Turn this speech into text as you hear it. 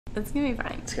It's gonna be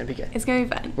fine. It's gonna be good. It's gonna be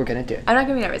fun. We're gonna do it. I'm not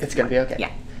gonna be nervous. It's gonna be okay.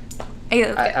 Yeah.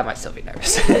 Okay, I might still be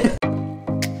nervous.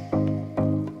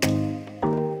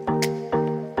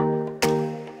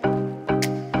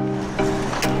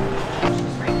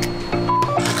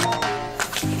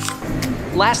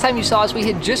 Last time you saw us, we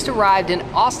had just arrived in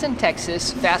Austin,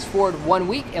 Texas. Fast forward 1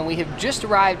 week, and we have just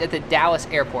arrived at the Dallas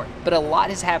airport. But a lot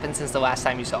has happened since the last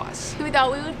time you saw us. We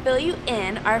thought we would fill you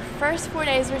in. Our first 4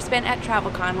 days were spent at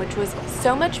TravelCon, which was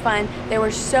so much fun. There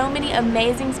were so many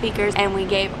amazing speakers, and we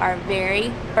gave our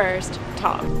very first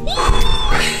talk.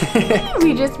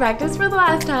 We just practiced for the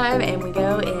last time, and we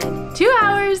go in 2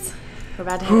 hours. We're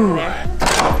about to head over there.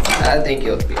 I think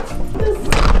you look beautiful.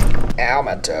 Ow,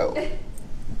 my toe.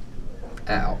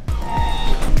 Ow.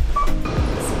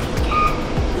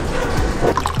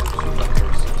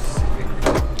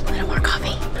 A little more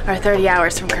coffee. Our 30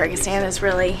 hours from Kyrgyzstan has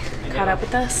really caught up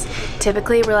with us.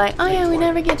 Typically, we're like, oh yeah, we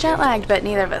never get jet lagged, but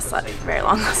neither of us slept for very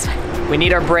long last night. We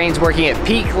need our brains working at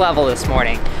peak level this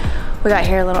morning. We got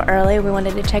here a little early. We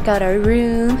wanted to check out our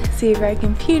room, see if our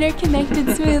computer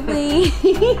connected smoothly.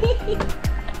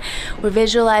 We're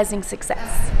visualizing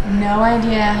success. No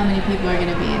idea how many people are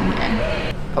gonna be in here.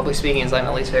 Public speaking is like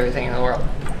my least favorite thing in the world.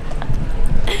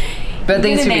 But I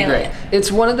think it's gonna be great.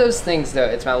 It's one of those things though,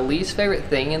 it's my least favorite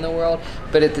thing in the world,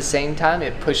 but at the same time,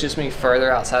 it pushes me further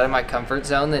outside of my comfort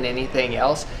zone than anything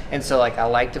else. And so like, I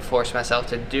like to force myself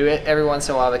to do it every once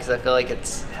in a while because I feel like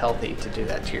it's healthy to do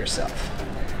that to yourself.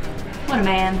 What a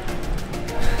man.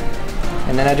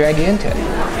 And then I drag you into it.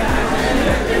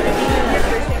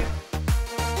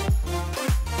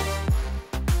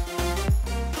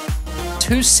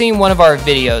 Who's seen one of our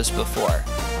videos before?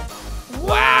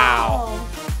 Wow.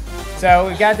 So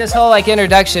we got this whole like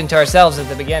introduction to ourselves at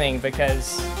the beginning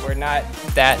because we're not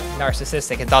that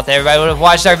narcissistic and thought that everybody would have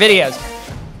watched our videos.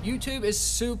 YouTube is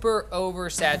super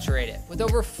oversaturated with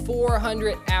over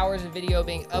 400 hours of video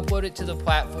being uploaded to the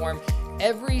platform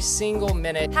every single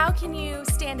minute. How can you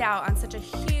stand out on such a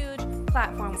huge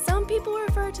platform? Some people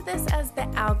refer to this as the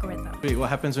algorithm. Wait, what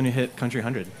happens when you hit country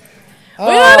 100?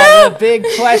 Oh, the big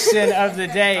question of the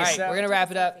day. All right, we're gonna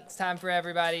wrap it up. It's time for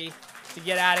everybody to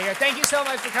get out of here. Thank you so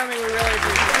much for coming. We really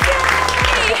appreciate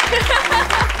it.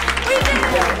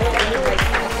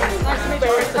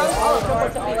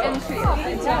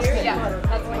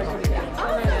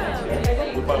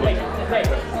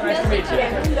 Nice to meet you.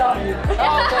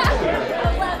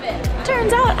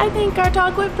 Turns out, I think our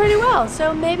talk went pretty well,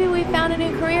 so maybe we found a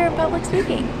new career in public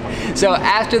speaking. So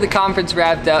after the conference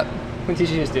wrapped up, did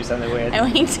you just do something weird? I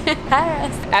winked at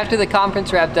us. After the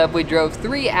conference wrapped up, we drove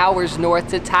 3 hours north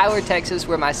to Tyler, Texas,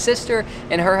 where my sister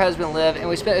and her husband live, and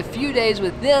we spent a few days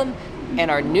with them and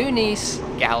our new niece,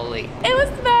 Galilee. It was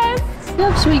the best. What's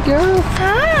up, sweet girl?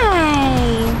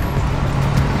 Hi.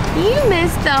 You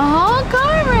missed the whole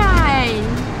car ride.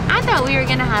 I thought we were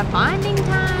gonna have bonding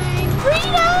time.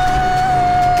 Freedom!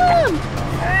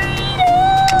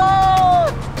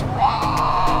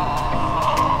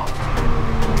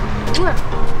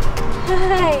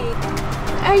 Hi.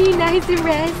 Are you nice and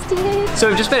rested? So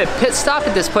we've just been a pit stop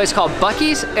at this place called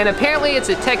Buc-ee's, and apparently it's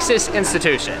a Texas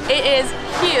institution. It is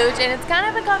huge, and it's kind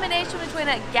of a combination between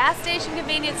a gas station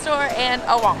convenience store and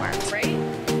a Walmart. Right?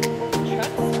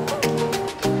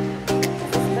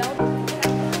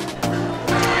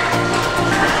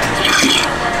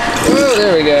 Oh,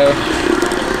 there we go.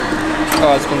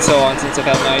 Oh, it's been so long since I've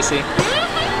had an icy.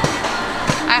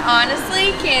 I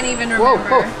honestly can't even remember.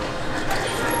 Whoa, whoa.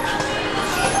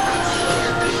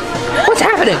 What's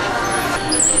happening?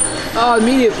 Oh,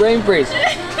 immediate brain freeze.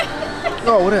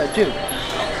 Oh, what did I do?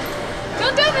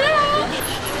 Don't dump it out.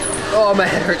 Oh, my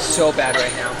head hurts so bad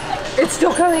right now. It's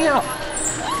still coming out.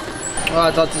 Oh,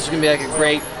 I thought this was gonna be like a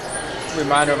great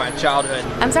reminder of my childhood.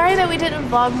 I'm sorry that we didn't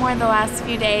vlog more the last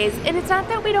few days, and it's not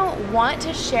that we don't want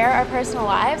to share our personal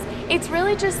lives. It's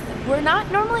really just we're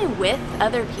not normally with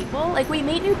other people. Like, we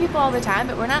meet new people all the time,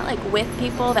 but we're not like with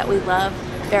people that we love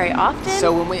very often.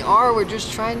 So when we are, we're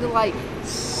just trying to like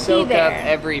soak up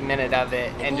every minute of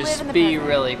it and just be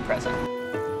really present.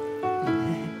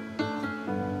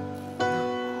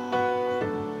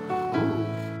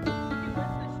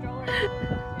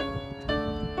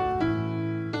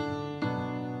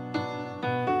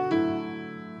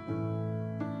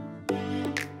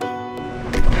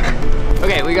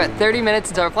 Okay, we got 30 minutes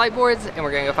until our flight boards, and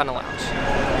we're gonna go find a lounge.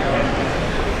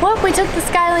 Well, we took the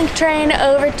Skylink train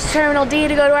over to Terminal D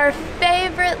to go to our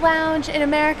favorite lounge in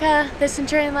America, the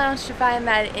Centurion Lounge, to find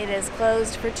that it is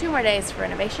closed for 2 more days for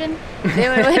renovation.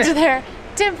 Then we went to their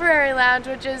temporary lounge,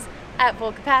 which is at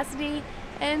full capacity,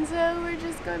 and so we're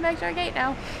just going back to our gate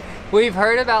now. We've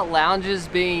heard about lounges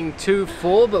being too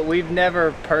full, but we've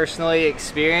never personally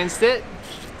experienced it.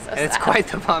 So And it's sad. quite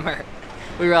the bummer.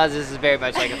 We realize this is very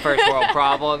much like a first world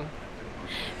problem.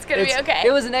 It's gonna be okay.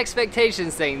 It was an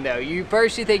expectations thing though.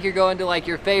 First you think you're going to like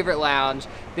your favorite lounge,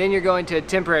 then you're going to a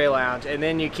temporary lounge, and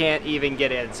then you can't even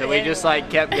get in. So we just like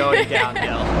kept going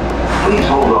downhill. Please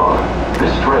hold on.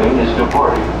 This train is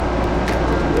departing.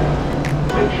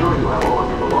 Make sure you have all of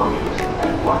your belongings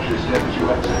and watch your step as you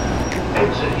exit.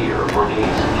 Exit here for days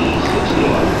E68.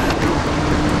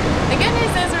 The good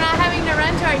news is we're not having to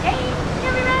run to our gate. We're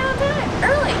gonna be right on time,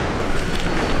 early.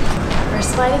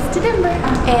 First flight is to Denver,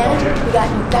 and we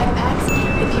got new backpacks.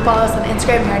 If you follow us on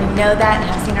Instagram, you already know that and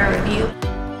have seen our review.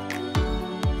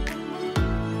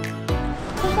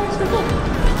 So far, so good.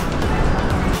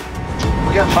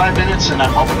 We got 5 minutes, and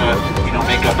I'm hoping to,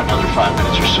 make up another 5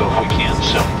 minutes or so if we can.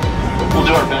 So we'll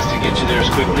do our best to get you there as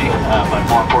quickly, but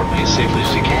more importantly, as safely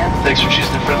as you can. Thanks for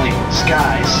choosing the Friendly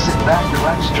Skies. Sit back,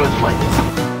 relax, enjoy the flight.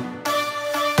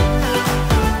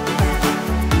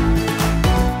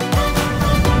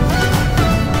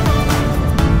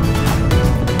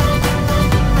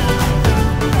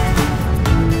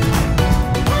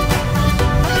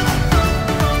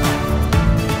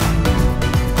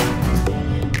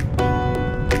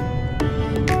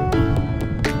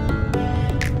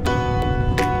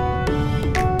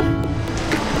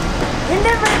 In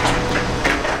Denver.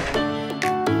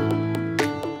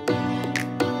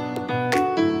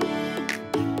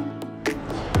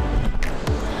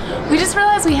 We just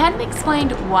realized we hadn't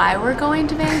explained why we're going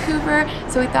to Vancouver,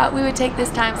 so we thought we would take this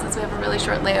time, since we have a really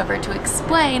short layover, to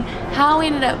explain how we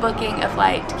ended up booking a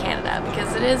flight to Canada,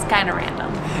 because it is kind of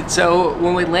random. So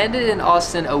when we landed in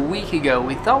Austin a week ago,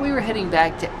 we thought we were heading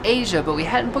back to Asia, but we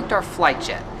hadn't booked our flight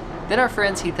yet. Then our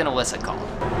friends Heath and Alyssa called.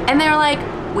 And they were like,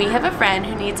 we have a friend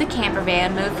who needs a camper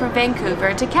van moved from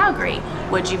Vancouver to Calgary.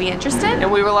 Would you be interested?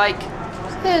 And we were like,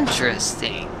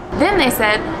 interesting. Then they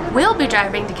said, we'll be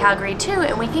driving to Calgary too,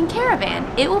 and we can caravan.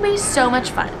 It will be so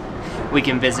much fun. We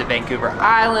can visit Vancouver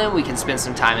Island, we can spend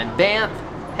some time in Banff.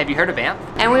 Have you heard of Banff?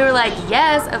 And we were like,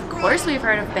 yes, of course we've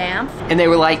heard of Banff. And they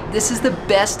were like, this is the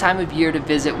best time of year to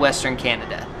visit Western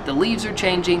Canada. The leaves are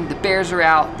changing, the bears are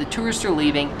out, the tourists are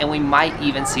leaving, and we might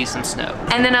even see some snow.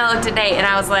 And then I looked at Nate and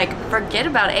I was like, forget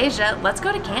about Asia, let's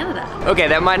go to Canada. Okay,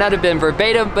 that might not have been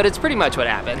verbatim, but it's pretty much what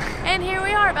happened. And here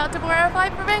we are, about to board our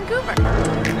flight for Vancouver.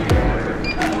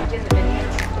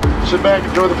 Sit back,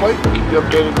 enjoy the flight. Keep you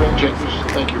updated when changes.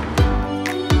 Thank you.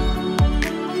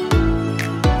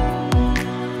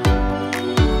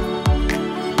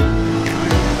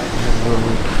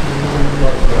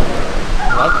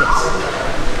 I like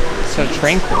this. So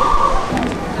tranquil.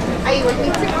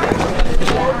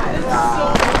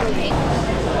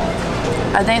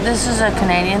 I think this is a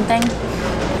Canadian thing.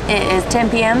 It is 10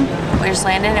 p.m. We just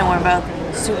landed and we're both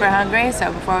super hungry,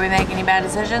 so before we make any bad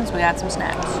decisions, we got some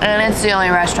snacks. And it's the only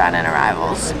restaurant in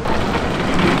Arrivals.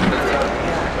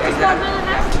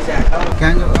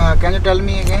 Can you tell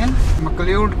me again?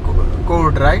 McLeod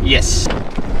code, right? Yes.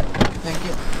 Thank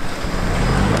you.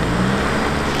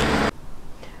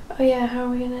 Oh yeah, how are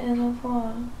we gonna end the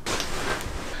vlog?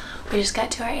 We just got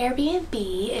to our Airbnb.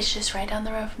 It's just right down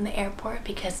the road from the airport,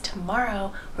 because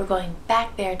tomorrow we're going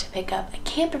back there to pick up a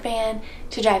camper van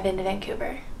to drive into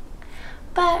Vancouver.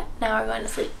 But now we're going to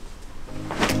sleep.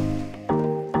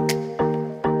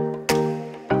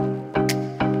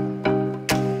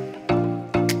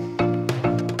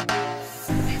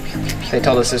 They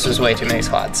told us this was way too many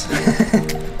slots.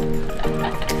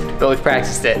 But we've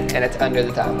practiced it, and it's under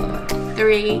the time limit.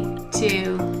 3,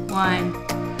 2, 1.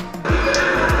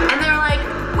 And they're like,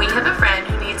 we have a friend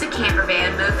who needs a camper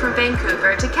van moved from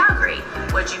Vancouver to Calgary.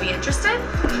 Would you be interested?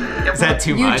 Is that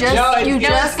too much? You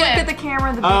just look at the camera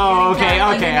at the beginning. Oh, okay,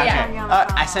 time, okay, and then okay. you turn on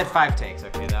the I said 5 takes.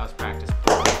 Okay, that was practice.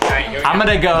 I'm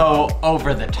gonna go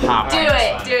over the top. Do it.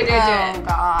 Oh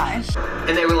gosh.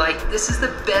 And they were like, this is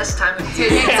the best time of year.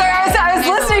 Sorry, I was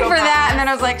listening for that, and then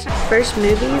I was like, First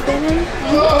movie you've been in?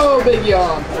 Oh, big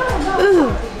yawn.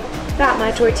 Ooh, got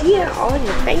my tortilla all in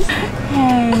your face.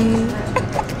 Hey.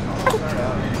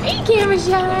 Hey, camera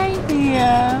shy.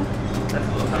 Yeah.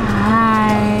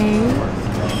 Hi.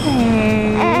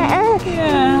 Hey.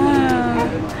 Yeah.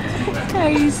 Are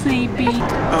you sleepy?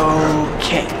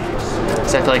 Okay.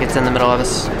 Does that feel like it's in the middle of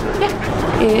us?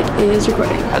 It is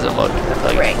recording. How's it look? I feel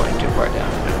like it's pointing too far down.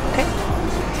 Okay.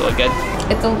 Does it look good?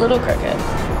 It's a little crooked.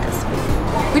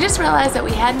 We just realized that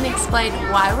we hadn't explained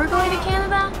why we're going to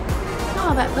Canada.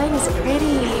 Oh, that lake is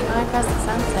pretty. Going across the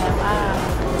sunset. Wow.